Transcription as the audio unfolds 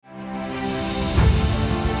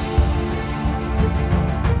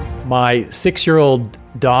My 6-year-old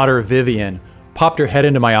daughter, Vivian, popped her head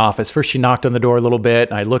into my office. First, she knocked on the door a little bit,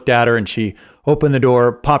 and I looked at her, and she opened the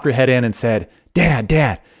door, popped her head in, and said, Dad,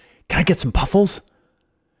 can I get some Puffles?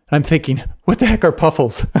 And I'm thinking, what the heck are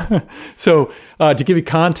Puffles? So to give you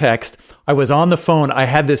context, I was on the phone. I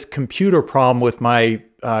had this computer problem with my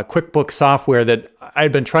QuickBooks software that I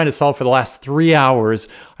had been trying to solve for the last 3 hours.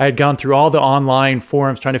 I had gone through all the online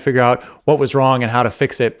forums trying to figure out what was wrong and how to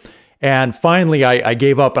fix it. And finally, I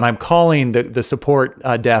gave up, and I'm calling the support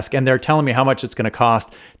desk, and they're telling me how much it's going to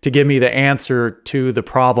cost to give me the answer to the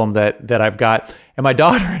problem that I've got. And my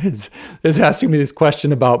daughter is asking me this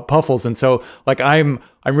question about Puffles, and so like I'm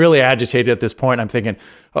really agitated at this point. I'm thinking,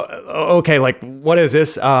 okay, like what is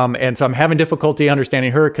this? And so I'm having difficulty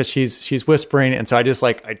understanding her because she's whispering, and so I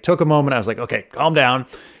took a moment. I was like, okay, calm down.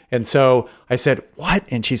 And so I said, what?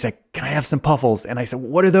 And she's like, can I have some Puffles? And I said,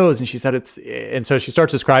 what are those? And she said, and so she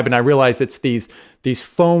starts describing, I realized it's these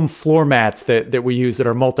foam floor mats that we use that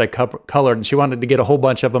are multicolored. And she wanted to get a whole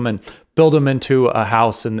bunch of them and build them into a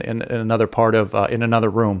house in another part of, in another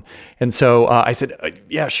room. And so I said,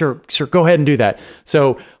 yeah, sure, go ahead and do that.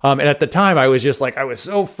 So, and at the time I was just like, I was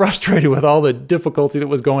so frustrated with all the difficulty that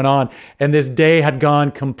was going on. And this day had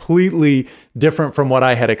gone completely different from what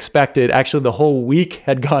I had expected. Actually, the whole week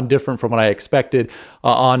had gone different from what I expected.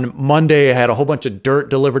 On Monday, I had a whole bunch of dirt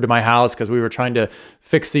delivered to my house because we were trying to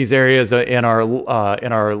fix these areas in our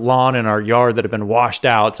lawn and our yard that had been washed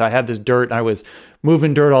out. So I had this dirt, and I was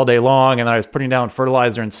moving dirt all day long, and then I was putting down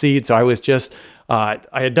fertilizer and seed. So I was just, I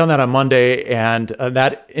had done that on Monday, and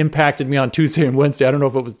that impacted me on Tuesday and Wednesday. I don't know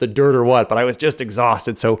if it was the dirt or what, but I was just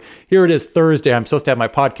exhausted. So here it is Thursday. I'm supposed to have my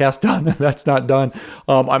podcast done. That's not done.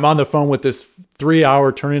 I'm on the phone with this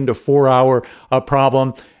 3-hour turn into 4-hour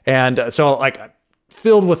problem. And so like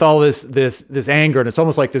filled with all this anger, and it's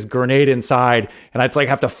almost like this grenade inside, and I'd like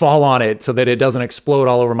have to fall on it so that it doesn't explode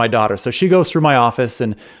all over my daughter. So she goes through my office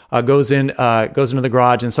and goes into the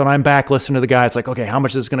garage, and so I'm back listening to the guy. It's like, okay, how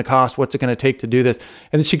much is this going to cost? What's it going to take to do this?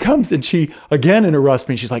 And then she comes and she again interrupts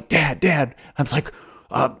me. She's like, Dad. I was like,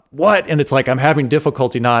 what? And it's like I'm having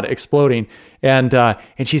difficulty not exploding. And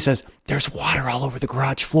she says, there's water all over the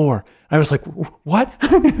garage floor. I was like, what?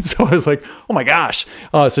 So I was like, oh my gosh.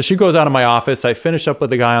 So she goes out of my office. I finish up with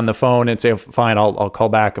the guy on the phone and say, fine, I'll call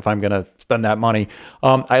back if I'm going to spend that money.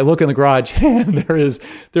 I look in the garage and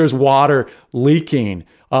there's water leaking.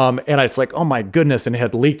 And it's like, oh my goodness. And it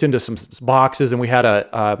had leaked into some boxes, and we had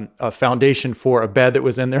a foundation for a bed that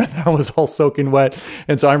was in there that was all soaking wet.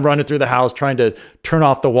 And so I'm running through the house trying to turn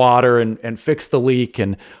off the water and fix the leak.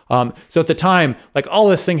 And so at the time, like all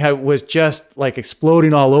this thing was just like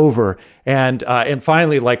exploding all over. And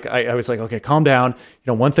finally, like I was like, okay, calm down.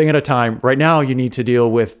 One thing at a time. Right now, you need to deal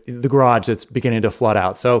with the garage that's beginning to flood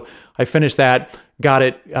out. So I finished that, got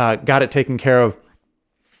it taken care of.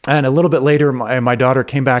 And a little bit later, my daughter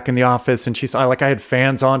came back in the office, and she saw like I had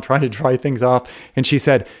fans on trying to dry things off. And she's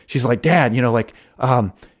like, Dad,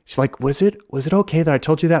 she's like, was it okay that I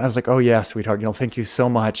told you that? And I was like, oh yeah, sweetheart, thank you so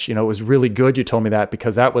much. It was really good you told me that,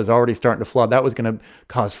 because that was already starting to flood. That was going to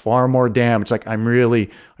cause far more damage. Like, I'm really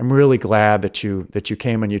glad that you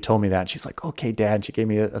came and you told me that. And she's like, okay, Dad. And she gave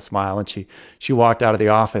me a smile, and she walked out of the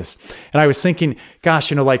office. And I was thinking,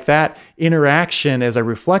 gosh, like that interaction, as I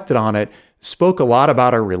reflected on it, spoke a lot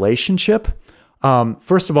about our relationship.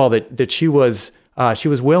 First of all, that she was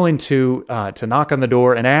willing to knock on the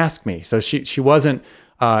door and ask me. So she wasn't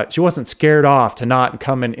scared off to not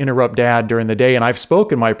come and interrupt Dad during the day. And I've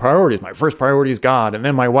spoken my priorities. My first priority is God, and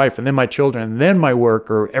then my wife, and then my children, and then my work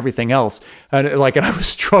or everything else. And I was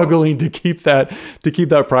struggling to keep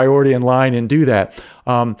that priority in line and do that.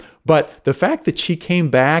 But the fact that she came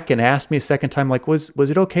back and asked me a second time, like, was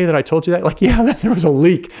it okay that I told you that? Like, yeah, there was a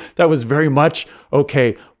leak. That was very much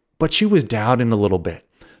okay. But she was doubting a little bit.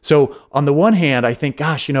 So on the one hand, I think,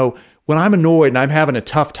 gosh, when I'm annoyed and I'm having a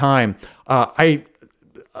tough time, I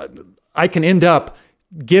can end up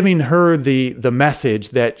giving her the message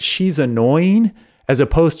that she's annoying, as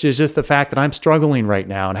opposed to just the fact that I'm struggling right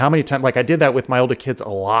now. And how many times, like I did that with my older kids a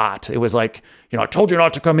lot. It was like, I told you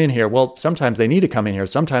not to come in here. Well, sometimes they need to come in here.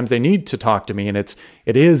 Sometimes they need to talk to me, and it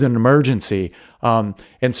is an emergency. And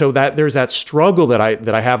so that there's that struggle that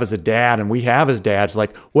I have as a dad, and we have as dads.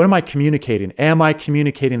 Like, what am I communicating? Am I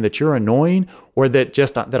communicating that you're annoying, or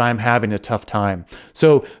that I'm having a tough time?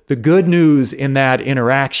 So the good news in that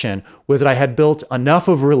interaction was that I had built enough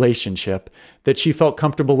of a relationship that she felt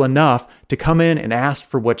comfortable enough to come in and ask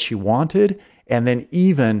for what she wanted, and then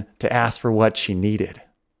even to ask for what she needed.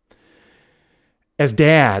 As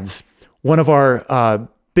dads, one of our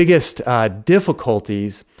biggest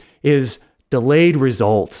difficulties is delayed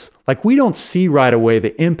results. Like, we don't see right away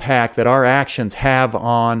the impact that our actions have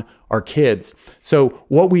on our kids. So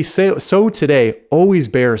what we sow today always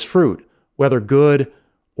bears fruit, whether good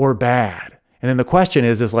or bad. And then the question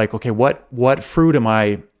is like, okay, what fruit am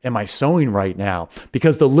I sowing right now?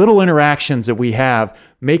 Because the little interactions that we have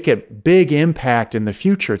make a big impact in the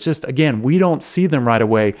future. It's just, again, we don't see them right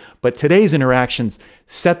away, but today's interactions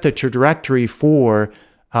set the trajectory for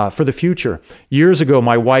the future. Years ago,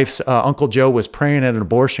 my wife's Uncle Joe was praying at an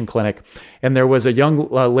abortion clinic, and there was a young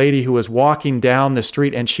lady who was walking down the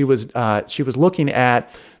street, and she was looking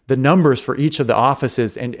at the numbers for each of the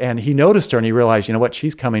offices, and he noticed her, and he realized, you know what,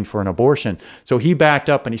 she's coming for an abortion. So he backed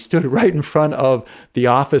up and he stood right in front of the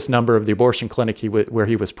office number of the abortion clinic where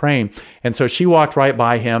he was praying. And so she walked right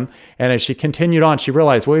by him, and as she continued on, she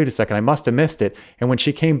realized, wait a second, I must have missed it. And when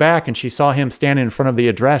she came back and she saw him standing in front of the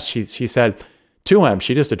address, she said to him,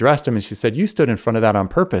 she just addressed him, and she said, you stood in front of that on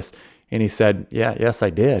purpose. And he said, yes, I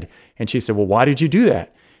did. And she said, well, why did you do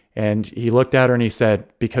that? And he looked at her and he said,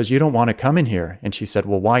 because you don't want to come in here. And she said,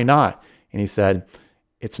 well, why not? And he said,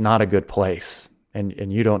 it's not a good place,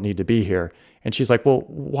 and you don't need to be here. And she's like, well,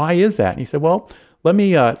 why is that? And he said, well, let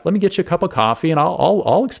me get you a cup of coffee, and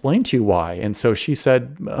I'll explain to you why. And so she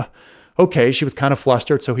said, okay. She was kind of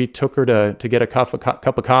flustered, so he took her to get a cup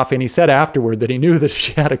of coffee. And he said afterward that he knew that if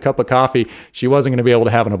she had a cup of coffee, she wasn't going to be able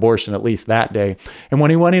to have an abortion, at least that day. And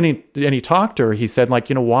when he went in and he talked to her, he said, like,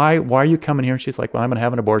 you know, why are you coming here? And she's like, well, I'm going to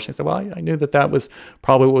have an abortion. He said, well, I knew that was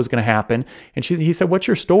probably what was going to happen. And he said, what's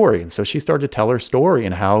your story? And so she started to tell her story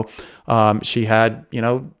and how she had, you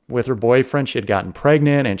know, with her boyfriend, she had gotten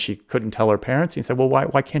pregnant and she couldn't tell her parents. He said, well,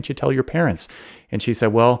 why can't you tell your parents? And she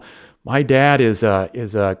said, well, my dad is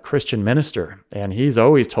a Christian minister, and he's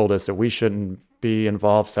always told us that we shouldn't be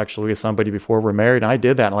involved sexually with somebody before we're married. And I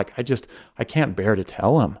did that. And I can't bear to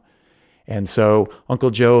tell him. And so Uncle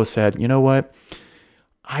Joe said, you know what?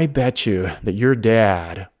 I bet you that your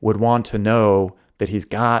dad would want to know that he's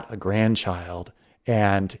got a grandchild,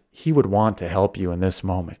 and he would want to help you in this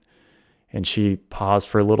moment. And she paused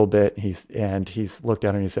for a little bit, and he's looked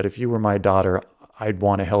at her and he said, if you were my daughter, I'd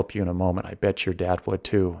want to help you in a moment. I bet your dad would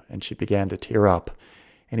too. And she began to tear up.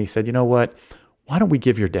 And he said, you know what? Why don't we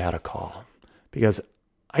give your dad a call? Because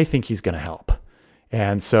I think he's going to help.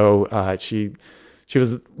 And so she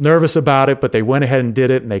was nervous about it, but they went ahead and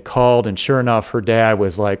did it, and they called. And sure enough, her dad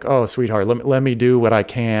was like, oh, sweetheart, let me do what I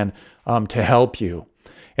can to help you.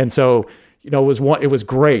 And so, you know, it was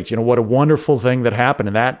great. You know, what a wonderful thing that happened.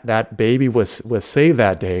 And that baby was saved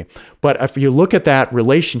that day. But if you look at that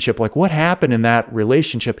relationship, like what happened in that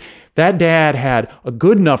relationship, that dad had a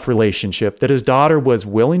good enough relationship that his daughter was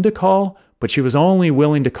willing to call, but she was only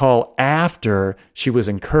willing to call after she was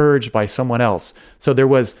encouraged by someone else. So there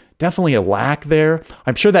was definitely a lack there.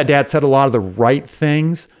 I'm sure that dad said a lot of the right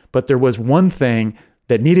things, but there was one thing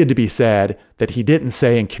that needed to be said that he didn't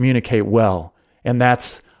say and communicate well. And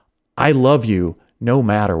that's, I love you no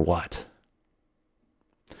matter what.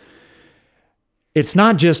 It's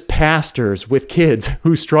not just pastors with kids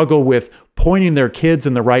who struggle with pointing their kids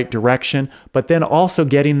in the right direction, but then also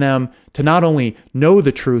getting them to not only know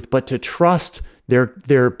the truth, but to trust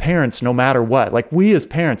their parents no matter what. Like we as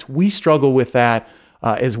parents, we struggle with that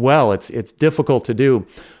as well. It's difficult to do.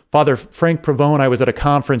 Father Frank Pavone, I was at a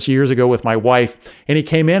conference years ago with my wife, and he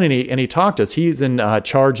came in and he talked to us. He's in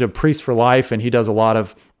charge of Priests for Life, and he does a lot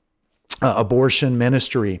of abortion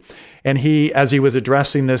ministry. And as he was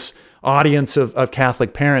addressing this audience of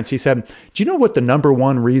Catholic parents, he said, do you know what the number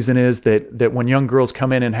one reason is that when young girls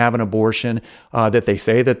come in and have an abortion, that they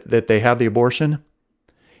say that they have the abortion?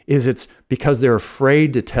 It's because they're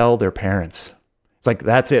afraid to tell their parents. It's like,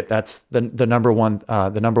 that's it. That's the number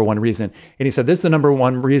one reason. And he said, this is the number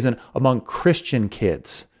one reason among Christian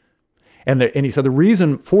kids. And he said the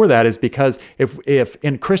reason for that is because if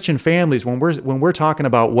in Christian families, when we're talking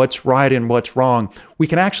about what's right and what's wrong, we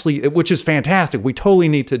can actually, which is fantastic, we totally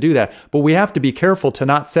need to do that. But we have to be careful to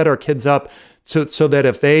not set our kids up so that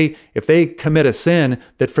if they commit a sin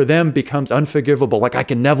that for them becomes unforgivable, like I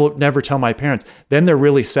can never tell my parents, then they're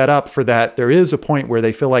really set up for that. There is a point where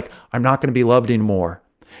they feel like I'm not going to be loved anymore.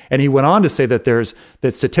 And he went on to say that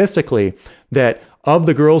statistically that of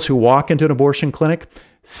the girls who walk into an abortion clinic,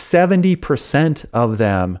 70% of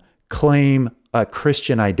them claim a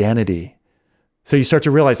Christian identity. So you start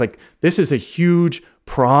to realize, like, this is a huge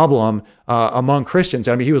problem among Christians.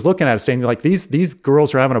 I mean, he was looking at it saying, like, these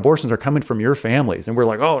girls who are having abortions are coming from your families. And we're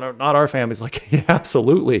like, oh, no, not our families. Like, yeah,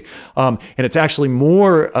 absolutely. And it's actually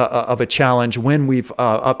more of a challenge when we've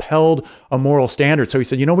upheld a moral standard. So he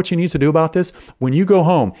said, you know what you need to do about this? When you go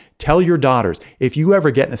home, tell your daughters, if you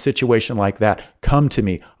ever get in a situation like that, come to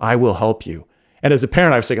me. I will help you. And as a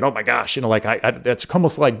parent, I was thinking, oh my gosh, like that's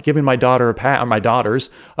almost like giving my daughters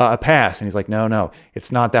a pass. And he's like, no,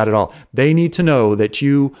 it's not that at all. They need to know that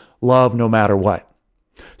you love no matter what.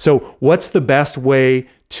 So what's the best way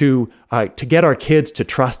to get our kids to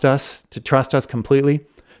trust us completely?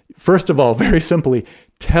 First of all, very simply,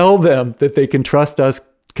 tell them that they can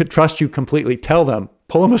trust you completely. Tell them,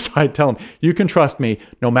 pull them aside, tell them, you can trust me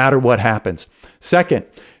no matter what happens. Second,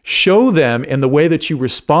 show them in the way that you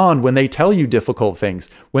respond when they tell you difficult things.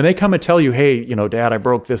 When they come and tell you, hey, Dad, I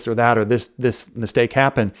broke this or that, or this mistake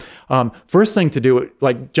happened. First thing to do,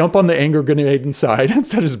 like jump on the anger grenade inside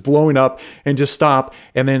instead of just blowing up, and just stop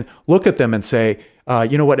and then look at them and say,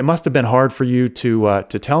 you know what, it must have been hard for you to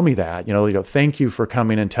tell me that. Thank you for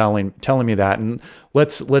coming and telling me that, and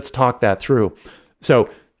let's talk that through. So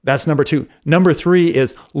that's number 2. Number 3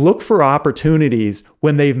 is look for opportunities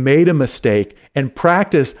when they've made a mistake and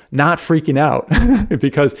practice not freaking out.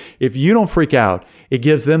 Because if you don't freak out, it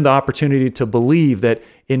gives them the opportunity to believe that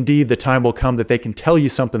indeed the time will come that they can tell you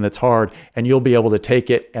something that's hard, and you'll be able to take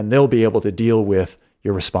it, and they'll be able to deal with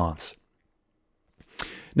your response.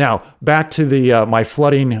 Now, back to my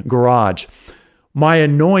flooding garage. My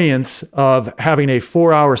annoyance of having a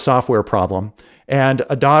 4-hour software problem and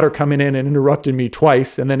a daughter coming in and interrupting me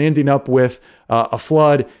twice, and then ending up with a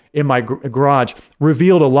flood in my garage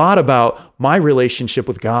revealed a lot about my relationship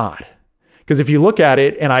with God. Because if you look at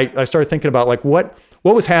it, and I started thinking about like what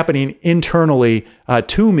was happening internally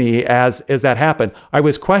to me as that happened, I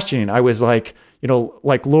was questioning. I was like,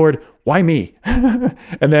 Lord, why me?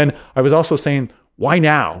 And then I was also saying, why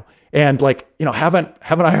now? And haven't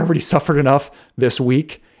I already suffered enough this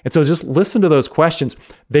week? And so just listen to those questions.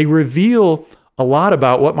 They reveal a lot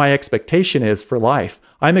about what my expectation is for life.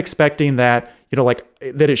 I'm expecting that,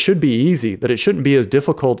 that it should be easy, that it shouldn't be as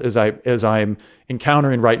difficult as I'm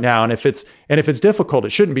encountering right now. And if it's difficult,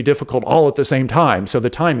 it shouldn't be difficult all at the same time. So the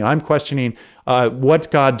timing, I'm questioning what's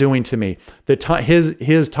God doing to me,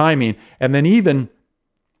 his timing, and then even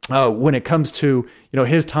when it comes to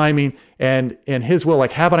his timing and his will,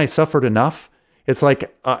 haven't I suffered enough? It's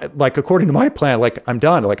like according to my plan, I'm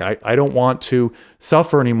done. I don't want to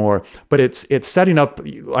suffer anymore. But it's setting up.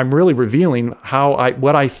 I'm really revealing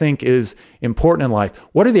what I think is important in life.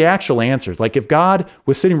 What are the actual answers? If God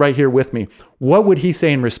was sitting right here with me, what would he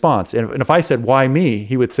say in response? And if I said, why me?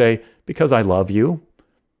 He would say, because I love you.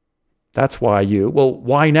 That's why you. Well,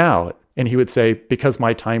 why now? And he would say, because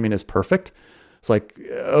my timing is perfect. It's like,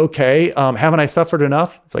 okay, haven't I suffered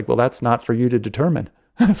enough? It's like, well, that's not for you to determine.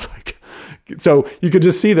 It's like, so you could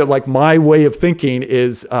just see that my way of thinking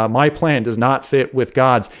is my plan does not fit with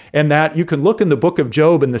God's, and that you can look in the book of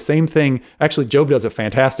Job, and the same thing. Actually, Job does a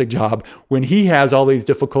fantastic job when he has all these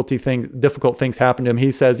difficult things happen to him.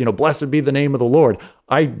 He says, blessed be the name of the Lord.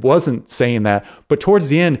 I wasn't saying that, but towards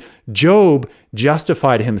the end, Job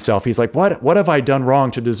justified himself. He's like, what have I done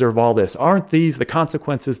wrong to deserve all this? Aren't these the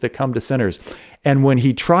consequences that come to sinners? And when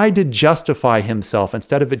he tried to justify himself,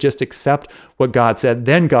 instead of just accept what God said,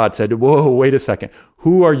 then God said, whoa, wait a second.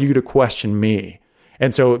 Who are you to question me?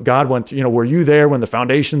 And so God went, were you there when the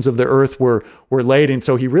foundations of the earth were laid? And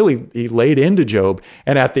so he laid into Job.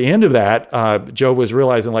 And at the end of that, Job was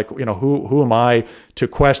realizing who am I to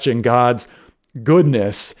question God's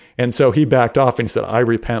goodness? And so he backed off and he said, I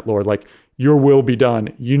repent, Lord, your will be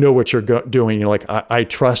done. You know what you're doing. I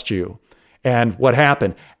trust you. And what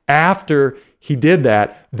happened? After he did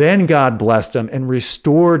that, then God blessed him and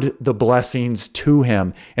restored the blessings to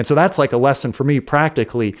him. And so that's a lesson for me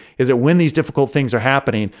practically, is that when these difficult things are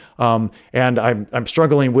happening, and I'm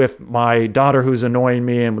struggling with my daughter who's annoying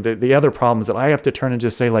me and the other problems, that I have to turn and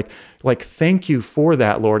just say thank you for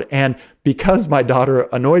that, Lord. And because my daughter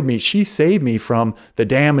annoyed me, she saved me from the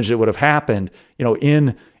damage that would have happened,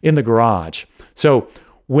 in the garage. So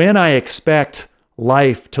when I expect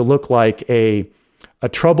life to look like a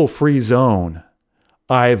trouble-free zone,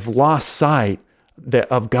 I've lost sight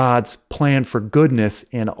of God's plan for goodness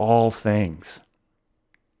in all things.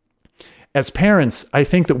 As parents, I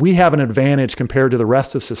think that we have an advantage compared to the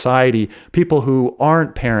rest of society, people who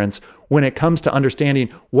aren't parents, when it comes to understanding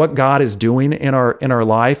what God is doing in our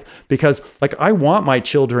life. Because I want my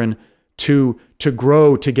children to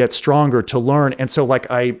grow, to get stronger, to learn. And so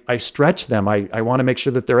I stretch them. I want to make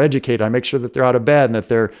sure that they're educated. I make sure that they're out of bed and that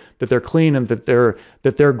they're clean and that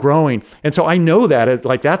they're growing. And so I know that as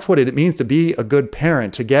that's what it means to be a good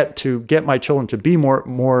parent, to get my children to be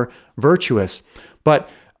more virtuous. But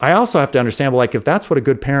I also have to understand, if that's what a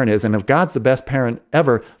good parent is, and if God's the best parent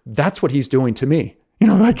ever, that's what he's doing to me.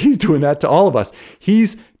 He's doing that to all of us.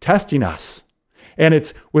 He's testing us. And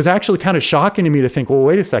it was actually kind of shocking to me to think, well,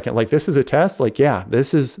 wait a second, this is a test? Yeah,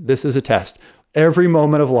 this is a test. Every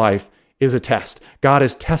moment of life is a test. God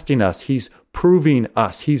is testing us. He's proving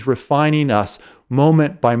us. He's refining us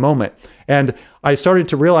moment by moment. And I started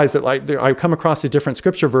to realize that I come across these different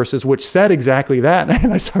scripture verses which said exactly that.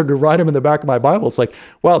 And I started to write them in the back of my Bible. It's like,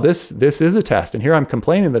 well, this is a test. And here I'm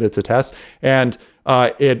complaining that it's a test. And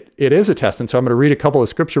it is a test. And so I'm going to read a couple of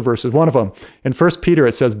scripture verses. One of them, in 1 Peter,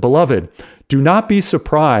 it says, "Beloved, do not be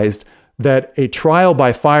surprised that a trial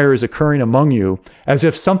by fire is occurring among you, as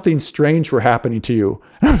if something strange were happening to you."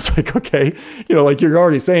 And I was like, okay, like you're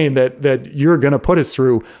already saying that you're going to put us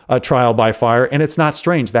through a trial by fire, and it's not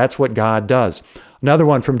strange. That's what God does. Another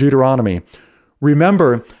one from Deuteronomy.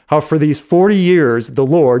 "Remember how for these 40 years, the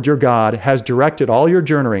Lord, your God, has directed all your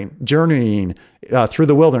journeying through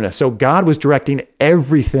the wilderness." So God was directing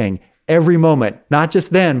everything, every moment, not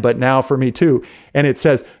just then, but now for me too. And it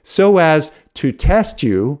says, "so as to test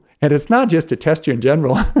you," and it's not just to test you in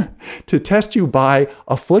general, to test you by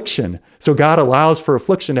affliction. So God allows for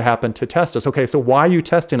affliction to happen to test us. Okay, so why are you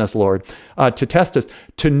testing us, Lord? To test us,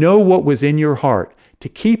 to know what was in your heart, to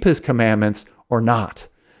keep his commandments or not.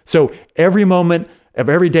 So every moment of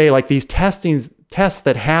every day, like these tests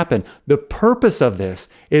that happen, the purpose of this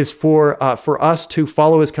is for us to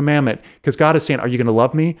follow his commandment, because God is saying, are you going to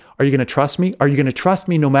love me? Are you going to trust me? Are you going to trust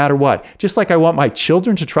me no matter what? Just like I want my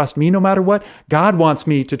children to trust me no matter what, God wants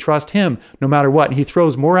me to trust him no matter what. And he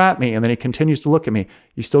throws more at me, and then he continues to look at me.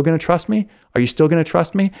 You still going to trust me? Are you still going to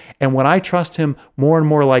trust me? And when I trust him more and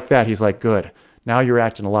more like that, he's like, good. Now you're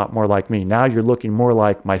acting a lot more like me. Now you're looking more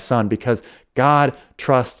like my son, because God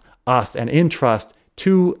trusts us, and in trust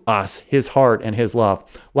to us, his heart and his love.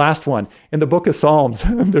 Last one, in the book of Psalms,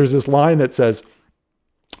 there's this line that says,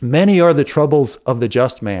 "Many are the troubles of the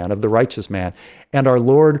just man, of the righteous man, and our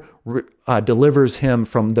Lord delivers him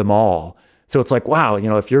from them all." So it's like, wow,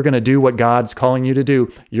 if you're going to do what God's calling you to do,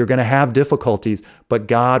 you're going to have difficulties, but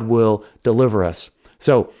God will deliver us.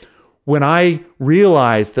 So when I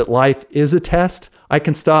realize that life is a test, I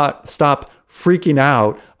can stop freaking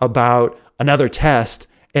out about another test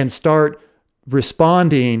and start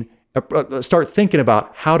thinking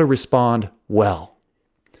about how to respond well.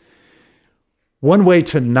 One way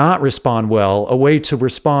to not respond well, a way to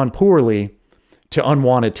respond poorly to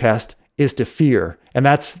unwanted test, is to fear. And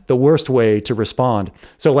that's the worst way to respond.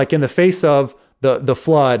 So like in the face of the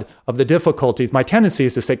flood, of the difficulties, my tendency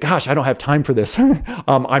is to say, gosh, I don't have time for this.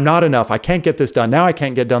 I'm not enough. I can't get this done. Now I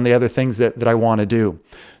can't get done the other things that I want to do.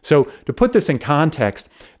 So to put this in context,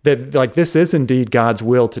 that like this is indeed God's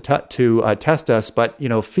will to test us, but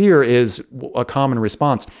fear is a common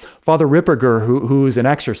response. Father Ripperger, who's an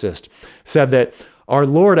exorcist, said that our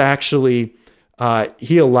Lord actually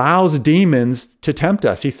he allows demons to tempt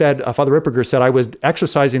us. He said, Father Ripperger said, I was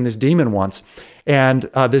exorcising this demon once, and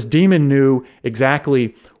this demon knew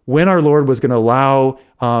exactly when our Lord was going to allow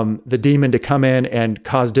the demon to come in and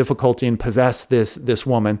cause difficulty and possess this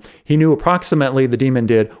woman. He knew approximately, the demon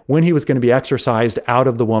did, when he was going to be exorcised out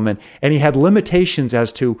of the woman, and he had limitations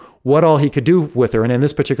as to what all he could do with her. And in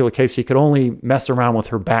this particular case, he could only mess around with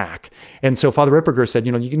her back. And so Father Ripperger said,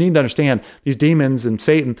 you need to understand, these demons and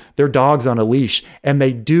Satan, they're dogs on a leash, and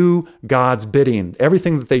they do God's bidding.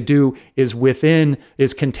 Everything that they do is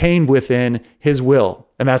contained within his will.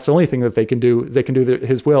 And that's the only thing that they can do, is they can do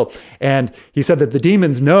his will. And he said that the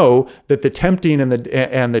demons know that the tempting and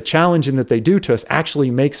the challenging that they do to us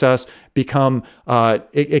actually makes us become,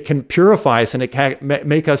 it can purify us, and it can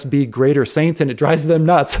make us be greater saints, and it drives them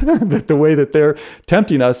nuts that the way that they're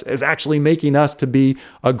tempting us is actually making us to be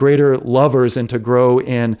greater lovers and to grow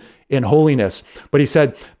in holiness. But he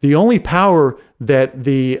said the only power that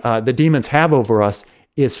the demons have over us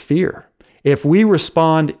is fear. If we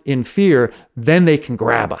respond in fear, then they can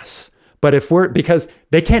grab us. But because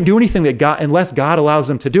they can't do anything unless God allows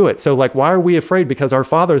them to do it. So like, why are we afraid? Because our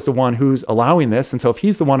Father is the one who's allowing this. And so if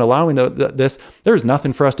he's the one allowing this, there's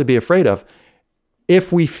nothing for us to be afraid of.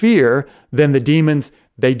 If we fear, then the demons,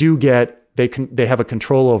 they have a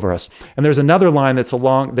control over us. And there's another line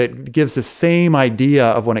that gives the same idea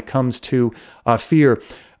of when it comes to fear.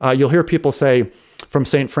 You'll hear people say from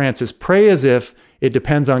St. Francis, pray as if it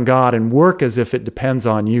depends on God, and work as if it depends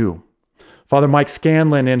on you. Father Mike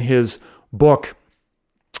Scanlon, in his book,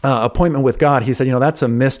 Appointment with God, he said, that's a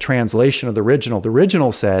mistranslation of the original. The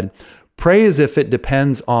original said, pray as if it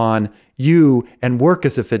depends on you, and work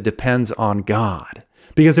as if it depends on God.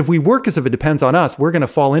 Because if we work as if it depends on us, we're going to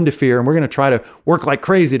fall into fear, and we're going to try to work like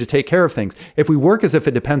crazy to take care of things. If we work as if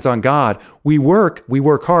it depends on God, we work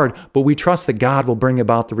hard, but we trust that God will bring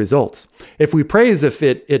about the results. If we pray as if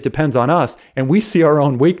it depends on us, and we see our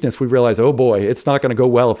own weakness, we realize, oh boy, it's not going to go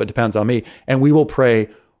well if it depends on me, and we will pray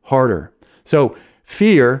harder. So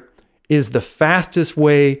fear is the fastest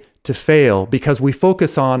way to fail because we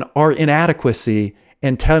focus on our inadequacy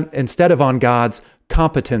instead of on God's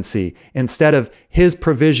competency, instead of his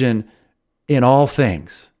provision in all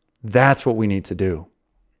things. That's what we need to do.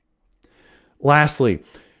 Lastly,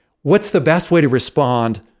 what's the best way to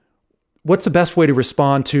respond? What's the best way to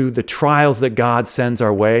respond to the trials that God sends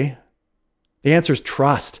our way? The answer is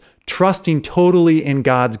trust. Trusting totally in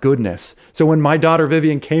God's goodness. So when my daughter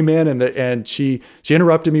Vivian came in and she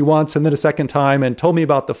interrupted me once and then a second time and told me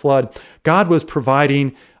about the flood, God was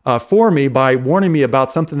providing for me by warning me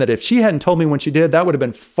about something that if she hadn't told me when she did, that would have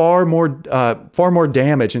been far more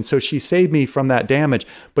damage. And so she saved me from that damage.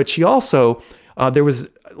 But she also, there was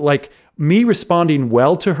like me responding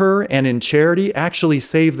well to her and in charity actually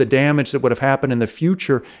saved the damage that would have happened in the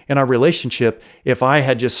future in our relationship if I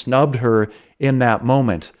had just snubbed her in that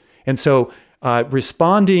moment. And so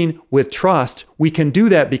responding with trust, we can do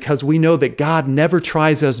that because we know that God never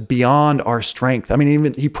tries us beyond our strength. I mean,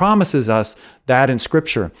 even he promises us that in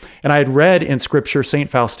Scripture. And I had read in Scripture,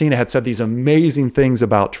 St. Faustina had said these amazing things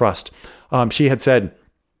about trust. She had said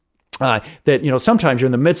that, sometimes you're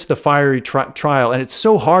in the midst of the fiery trial and it's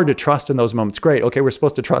so hard to trust in those moments. Great. Okay, we're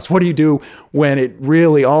supposed to trust. What do you do when it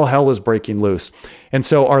really all hell is breaking loose? And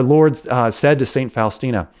so our Lord said to St.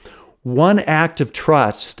 Faustina, one act of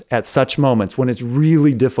trust at such moments when it's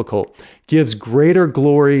really difficult gives greater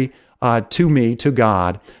glory to me, to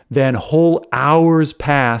God, than whole hours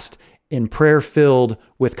passed in prayer filled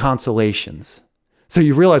with consolations. So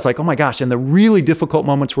you realize like, oh my gosh, in the really difficult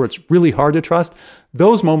moments where it's really hard to trust,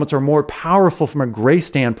 those moments are more powerful from a grace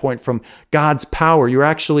standpoint, from God's power. You're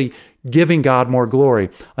actually giving God more glory.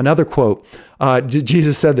 Another quote,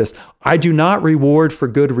 Jesus said this, I do not reward for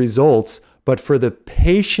good results, but for the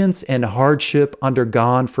patience and hardship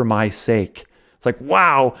undergone for my sake. It's like,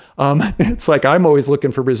 wow. It's like I'm always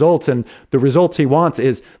looking for results, and the results he wants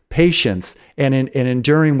is patience and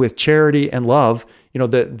enduring with charity and love,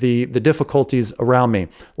 the difficulties around me.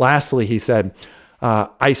 Lastly, he said,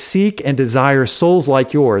 I seek and desire souls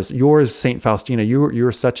like yours. Yours, St. Faustina,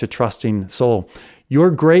 you're such a trusting soul. Your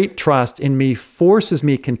great trust in me forces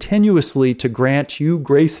me continuously to grant you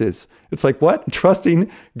graces. It's like, what? Trusting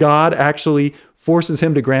God actually forces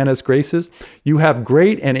him to grant us graces? You have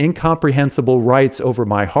great and incomprehensible rights over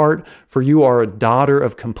my heart, for you are a daughter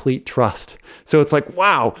of complete trust. So it's like,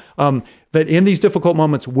 wow, that in these difficult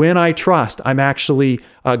moments, when I trust, I'm actually,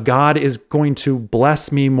 God is going to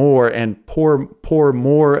bless me more and pour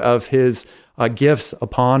more of his gifts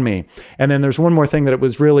upon me. And then there's one more thing that it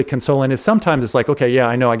was really consoling is sometimes it's like, okay, yeah,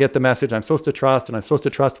 I know, I get the message. I'm supposed to trust, and I'm supposed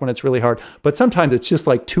to trust when it's really hard. But sometimes it's just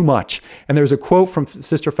like too much. And there's a quote from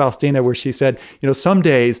Sister Faustina where she said, some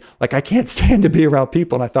days, like I can't stand to be around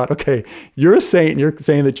people. And I thought, okay, you're a saint and you're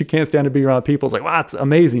saying that you can't stand to be around people. It's like, wow, it's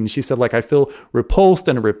amazing. And she said, like, I feel repulsed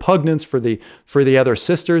and a repugnance for the other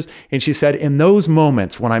sisters. And she said, in those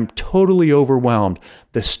moments when I'm totally overwhelmed,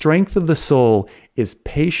 the strength of the soul is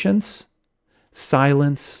patience,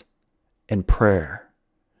 silence, and prayer.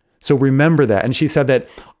 So remember that. And she said that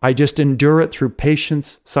I just endure it through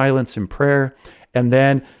patience, silence, and prayer. And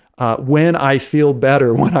then when I feel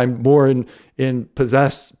better, when I'm more in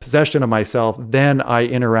possession of myself, then I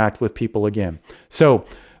interact with people again. So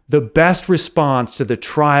the best response to the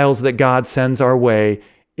trials that God sends our way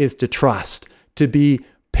is to trust, to be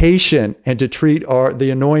patient, and to treat the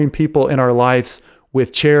annoying people in our lives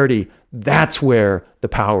with charity. That's where the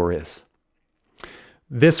power is.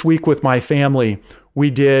 This week with my family, we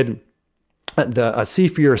did a See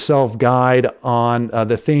For Yourself guide on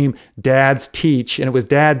the theme Dads Teach, and it was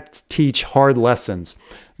Dads Teach Hard Lessons.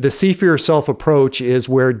 The See For Yourself approach is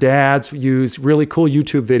where dads use really cool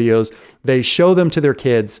YouTube videos. They show them to their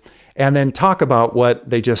kids and then talk about what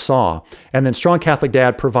they just saw. And then Strong Catholic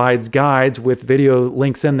Dad provides guides with video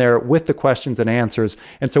links in there with the questions and answers.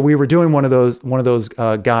 And so we were doing one of those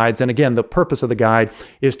guides. And again, the purpose of the guide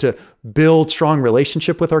is to build strong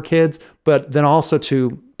relationship with our kids, but then also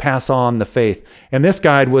to pass on the faith. And this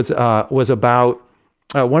guide was about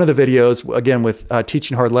one of the videos, again, with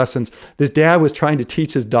Teaching Hard Lessons. This dad was trying to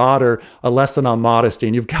teach his daughter a lesson on modesty,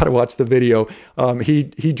 and you've got to watch the video.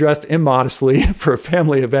 He dressed immodestly for a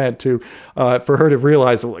family event for her to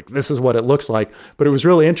realize, like, this is what it looks like. But it was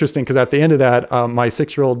really interesting because at the end of that, my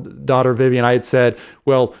 6-year-old daughter, Vivian, I had said,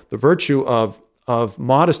 well, the virtue of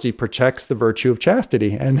modesty protects the virtue of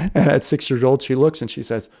chastity. And at 6 years old, she looks and she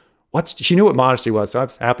says, she knew what modesty was. So I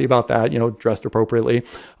was happy about that, dressed appropriately.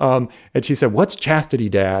 And she said, what's chastity,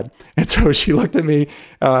 Dad? And so she looked at me,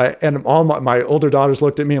 and all my older daughters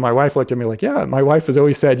looked at me, and my wife looked at me like, yeah, my wife has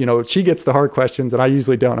always said, she gets the hard questions and I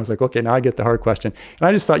usually don't. I was like, okay, now I get the hard question. And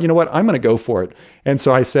I just thought, you know what, I'm going to go for it. And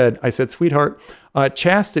so I said, sweetheart,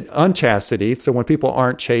 unchastity. So when people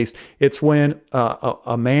aren't chaste, it's when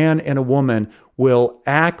a man and a woman will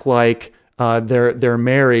act like they're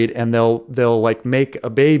married, and they'll like make a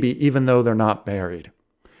baby even though they're not married.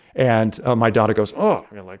 And my daughter goes, oh,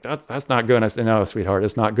 like that's not good. And I said, no, sweetheart,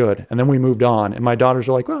 it's not good. And then we moved on. And my daughters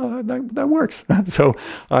are like, well, that works. So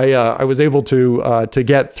I was able to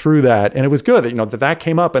get through that, and it was good that that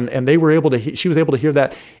came up, and they were able to. She was able to hear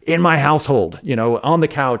that in my household, on the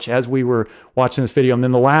couch as we were watching this video. And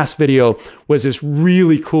then the last video was this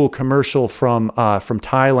really cool commercial from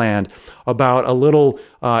Thailand about a little.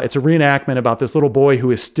 It's a reenactment about this little boy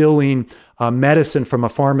who is stealing medicine from a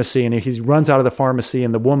pharmacy, and he runs out of the pharmacy,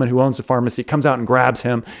 and the woman who owns the pharmacy comes out and grabs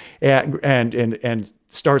him and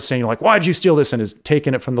starts saying like, why did you steal this? And is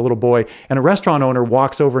taking it from the little boy. And a restaurant owner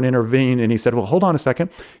walks over and intervenes, and he said, well, hold on a second.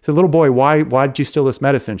 He said, little boy, why did you steal this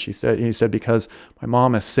medicine? He said, because my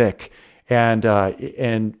mom is sick. And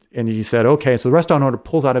he said, okay. So the restaurant owner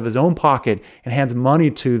pulls out of his own pocket and hands money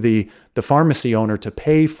to the pharmacy owner to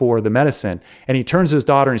pay for the medicine. And he turns to his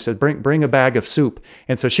daughter and he says, bring a bag of soup.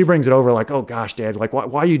 And so she brings it over like, oh gosh, Dad, like,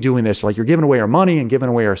 why are you doing this? Like, you're giving away our money and giving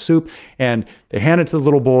away our soup. And they hand it to the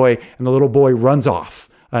little boy, and the little boy runs off.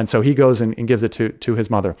 And so he goes and gives it to his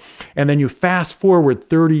mother. And then you fast forward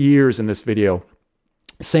 30 years in this video.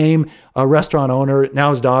 Same restaurant owner.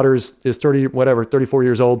 Now his daughter is 34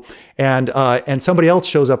 years old. And somebody else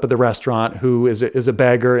shows up at the restaurant who is a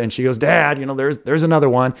beggar. And she goes, Dad, there's another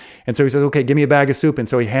one. And so he says, okay, give me a bag of soup. And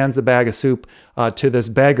so he hands the bag of soup to this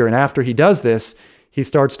beggar. And after he does this, he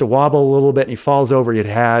starts to wobble a little bit, and he falls over. He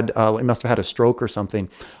must have had a stroke or something.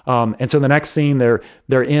 And so the next scene, they're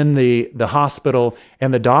in the hospital,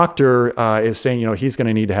 and the doctor is saying, he's going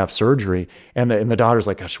to need to have surgery. And the daughter's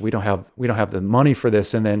like, gosh, we don't have the money for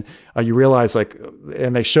this. And then you realize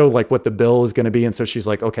and they show like what the bill is going to be. And so she's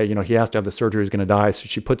like, okay, he has to have the surgery. He's going to die. So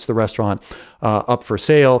she puts the restaurant up for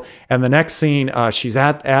sale. And the next scene, she's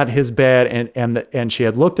at his bed, and she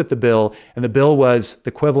had looked at the bill, and the bill was the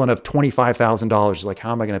equivalent of $25,000. Like,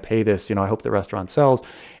 how am I going to pay this? I hope the restaurant sells.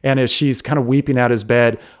 And as she's kind of weeping at his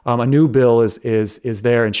bed, a new bill is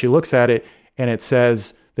there, and she looks at it, and it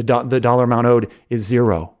says the dollar amount owed is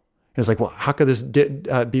zero. And it's like, well, how could this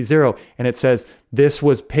be zero? And it says this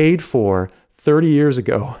was paid for 30 years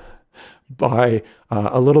ago by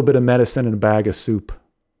a little bit of medicine and a bag of soup.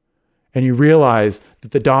 And you realize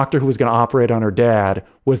that the doctor who was going to operate on her dad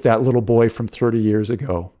was that little boy from 30 years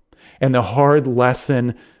ago. And the hard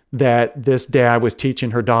lesson that this dad was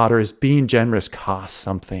teaching her daughter is being generous costs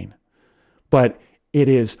something, but it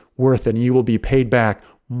is worth it, and you will be paid back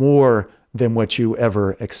more than what you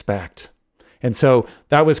ever expect. And so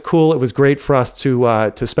that was cool. It was great for us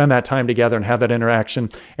to spend that time together and have that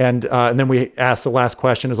interaction. And then we asked the last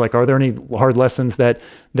question is like, are there any hard lessons that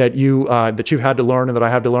you've had to learn and that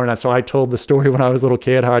I have to learn? And so I told the story when I was a little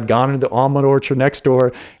kid, how I'd gone into the almond orchard next door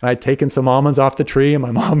and I'd taken some almonds off the tree, and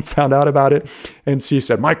my mom found out about it. And she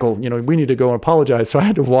said, Michael, we need to go and apologize. So I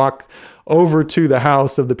had to walk over to the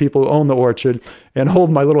house of the people who own the orchard and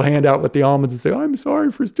hold my little hand out with the almonds and say, I'm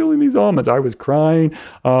sorry for stealing these almonds. I was crying.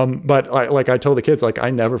 But I told the kids,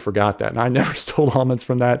 I never forgot that. And I never stole almonds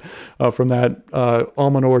from that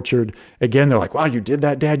almond orchard again. They're like, wow, you did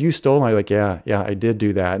that, Dad? You stole? And I'm like, yeah, I did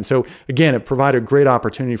do that. And so again, it provided a great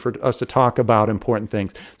opportunity for us to talk about important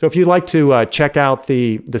things. So if you'd like to check out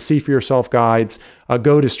the See For Yourself guides,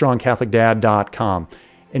 go to strongcatholicdad.com.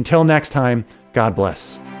 Until next time, God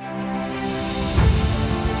bless.